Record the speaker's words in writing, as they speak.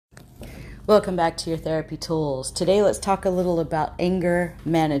Welcome back to your therapy tools. Today let's talk a little about anger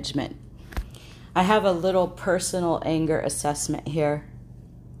management. I have a little personal anger assessment here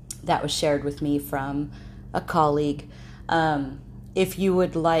that was shared with me from a colleague. If you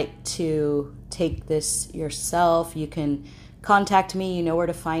would like to take this yourself, you can contact me. You know where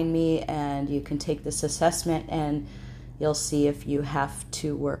to find me, and you can take this assessment and you'll see if you have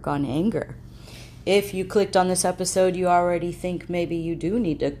to work on anger. If you clicked on this episode, you already think maybe you do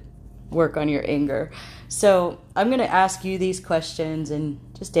need to work on your anger. So I'm going to ask you these questions and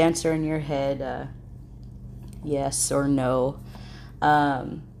just answer in your head yes or no.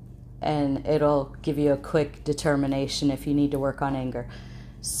 And it'll give you a quick determination if you need to work on anger.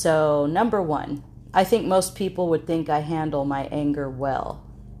 So number 1, I think most people would think I handle my anger well.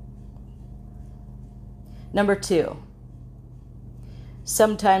 Number 2,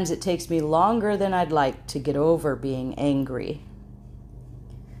 sometimes it takes me longer than I'd like to get over being angry.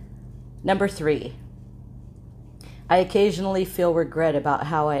 Number 3, I occasionally feel regret about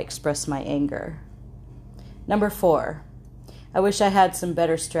how I express my anger. Number 4, I wish I had some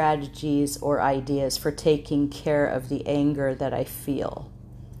better strategies or ideas for taking care of the anger that I feel.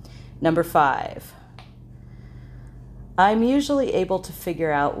 Number 5, I'm usually able to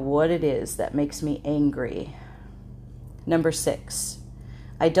figure out what it is that makes me angry. Number 6,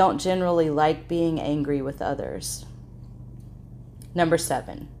 I don't generally like being angry with others. Number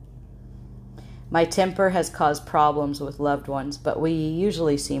 7, my temper has caused problems with loved ones, but we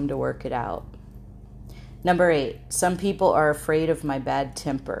usually seem to work it out. Number 8, some people are afraid of my bad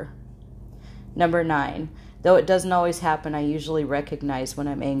temper. Number 9, though it doesn't always happen, I usually recognize when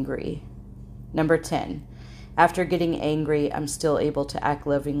I'm angry. Number 10, after getting angry, I'm still able to act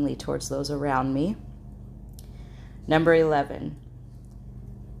lovingly towards those around me. Number 11,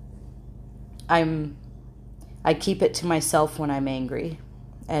 I keep it to myself when I'm angry.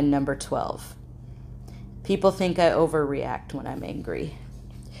 And number 12, people think I overreact when I'm angry.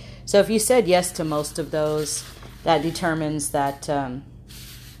 So if you said yes to most of those, that determines that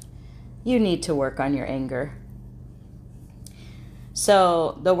you need to work on your anger.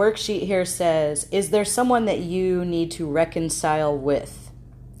 So the worksheet here says, is there someone that you need to reconcile with?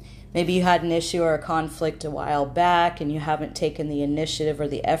 Maybe you had an issue or a conflict a while back and you haven't taken the initiative or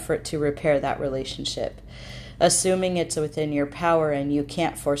the effort to repair that relationship. Assuming it's within your power and you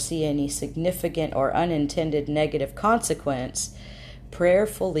can't foresee any significant or unintended negative consequence,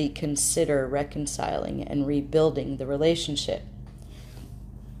 prayerfully consider reconciling and rebuilding the relationship.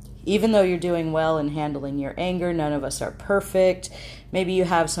 Even though you're doing well in handling your anger, none of us are perfect. Maybe you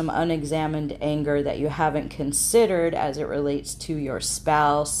have some unexamined anger that you haven't considered as it relates to your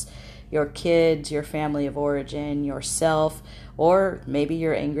spouse, your kids, your family of origin, yourself, or maybe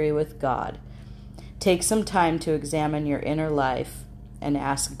you're angry with God. Take some time to examine your inner life and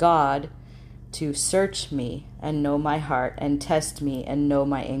ask God to search me and know my heart and test me and know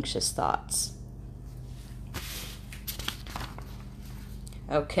my anxious thoughts.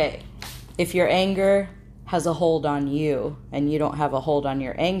 Okay, if your anger has a hold on you and you don't have a hold on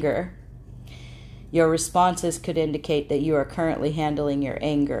your anger, your responses could indicate that you are currently handling your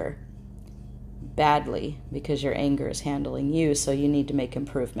anger badly because your anger is handling you, so you need to make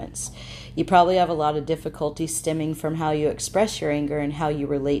improvements. You probably have a lot of difficulty stemming from how you express your anger and how you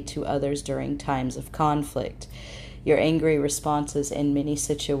relate to others during times of conflict. Your angry responses in many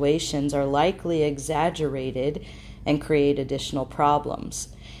situations are likely exaggerated and create additional problems.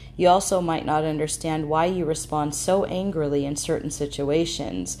 You also might not understand why you respond so angrily in certain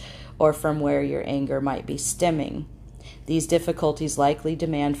situations or from where your anger might be stemming. These difficulties likely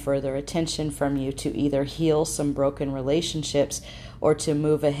demand further attention from you to either heal some broken relationships or to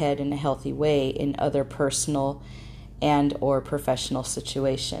move ahead in a healthy way in other personal and or professional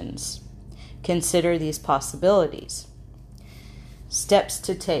situations. Consider these possibilities. Steps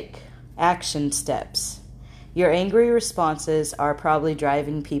to take. Action steps. Your angry responses are probably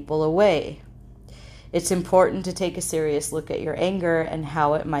driving people away. It's important to take a serious look at your anger and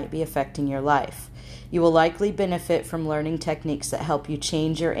how it might be affecting your life. You will likely benefit from learning techniques that help you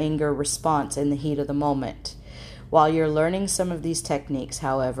change your anger response in the heat of the moment. While you're learning some of these techniques,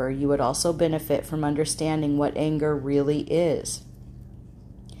 however, you would also benefit from understanding what anger really is.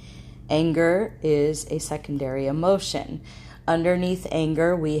 Anger is a secondary emotion. Underneath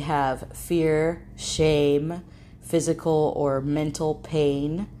anger, we have fear, shame, physical or mental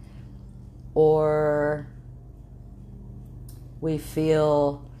pain, or we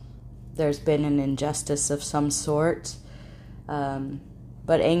feel there's been an injustice of some sort.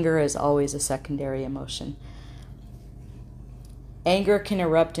 But anger is always a secondary emotion. Anger can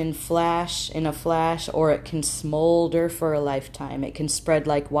erupt in a flash, or it can smolder for a lifetime. It can spread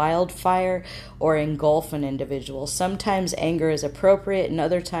like wildfire or engulf an individual. Sometimes anger is appropriate, and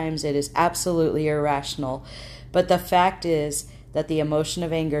other times it is absolutely irrational. But the fact is that the emotion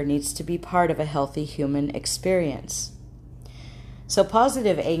of anger needs to be part of a healthy human experience. So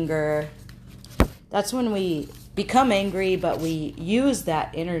positive anger, that's when we become angry, but we use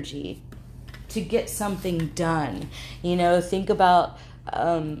that energy to get something done. Think about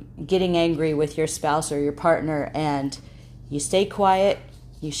getting angry with your spouse or your partner, and you stay quiet,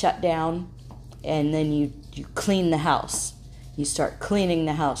 you shut down, and then you clean the house. You start cleaning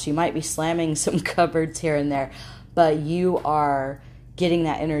the house. You might be slamming some cupboards here and there, but you are getting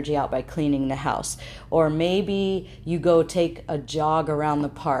that energy out by cleaning the house. Or maybe you go take a jog around the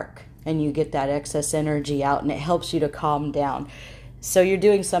park and you get that excess energy out, and it helps you to calm down. So you're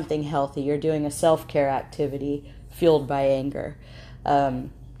doing something healthy. You're doing a self-care activity fueled by anger.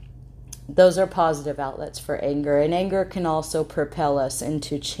 Those are positive outlets for anger. And anger can also propel us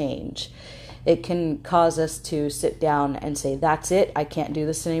into change. It can cause us to sit down and say, that's it, I can't do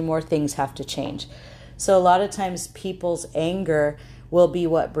this anymore, things have to change. So a lot of times people's anger will be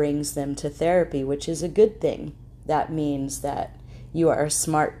what brings them to therapy, which is a good thing. That means that you are a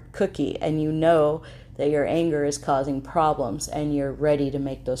smart cookie and you know that your anger is causing problems and you're ready to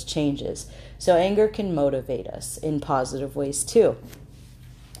make those changes. So anger can motivate us in positive ways too.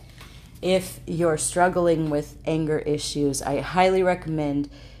 If you're struggling with anger issues, I highly recommend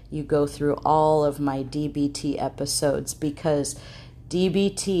you go through all of my DBT episodes, because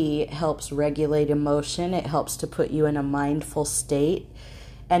DBT helps regulate emotion, it helps to put you in a mindful state,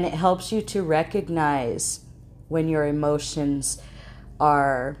 and it helps you to recognize when your emotions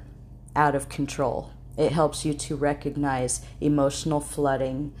are out of control. It helps you to recognize emotional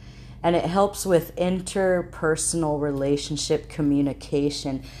flooding, and it helps with interpersonal relationship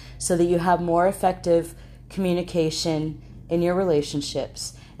communication so that you have more effective communication in your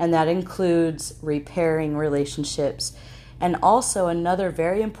relationships, and that includes repairing relationships. And also another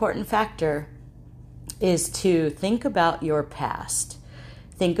very important factor is to think about your past.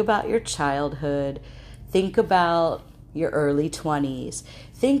 Think about your childhood. Think about your early 20s.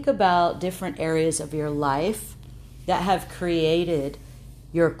 Think about different areas of your life that have created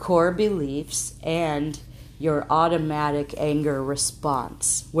your core beliefs and your automatic anger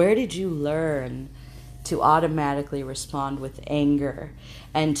response. Where did you learn to automatically respond with anger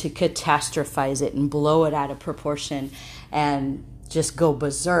and to catastrophize it and blow it out of proportion and just go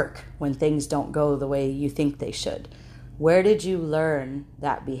berserk when things don't go the way you think they should? Where did you learn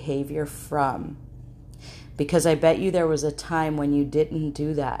that behavior from? Because I bet you there was a time when you didn't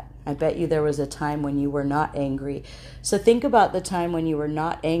do that. I bet you there was a time when you were not angry. So think about the time when you were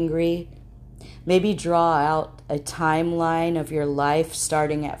not angry. Maybe draw out a timeline of your life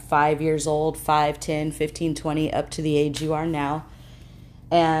starting at 5 years old, 5, 10, 15, 20, up to the age you are now.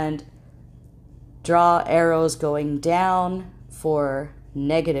 And draw arrows going down for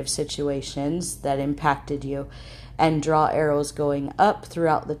negative situations that impacted you, and draw arrows going up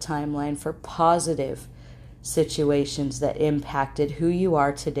throughout the timeline for positive situations that impacted who you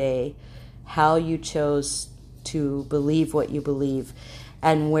are today, how you chose to believe what you believe,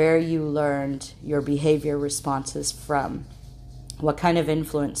 and where you learned your behavior responses from. What kind of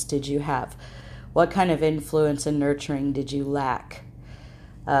influence did you have? What kind of influence and nurturing did you lack?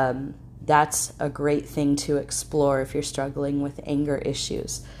 That's a great thing to explore if you're struggling with anger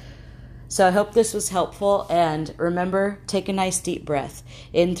issues. So I hope this was helpful, and remember, take a nice deep breath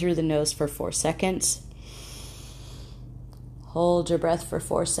in through the nose for 4 seconds. Hold your breath for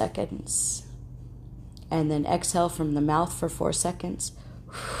 4 seconds, and then exhale from the mouth for 4 seconds.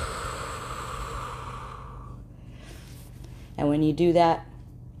 And when you do that,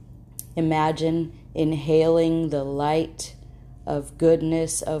 imagine inhaling the light of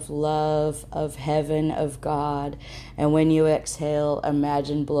goodness, of love, of heaven, of God. And when you exhale,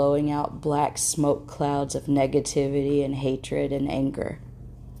 imagine blowing out black smoke clouds of negativity and hatred and anger.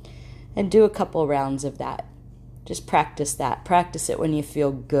 And do a couple rounds of that. Just practice that. Practice it when you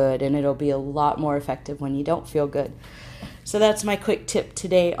feel good, and it'll be a lot more effective when you don't feel good. So that's my quick tip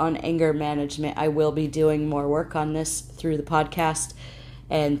today on anger management. I will be doing more work on this through the podcast.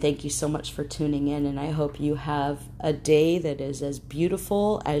 And thank you so much for tuning in, and I hope you have a day that is as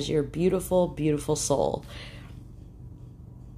beautiful as your beautiful, beautiful soul.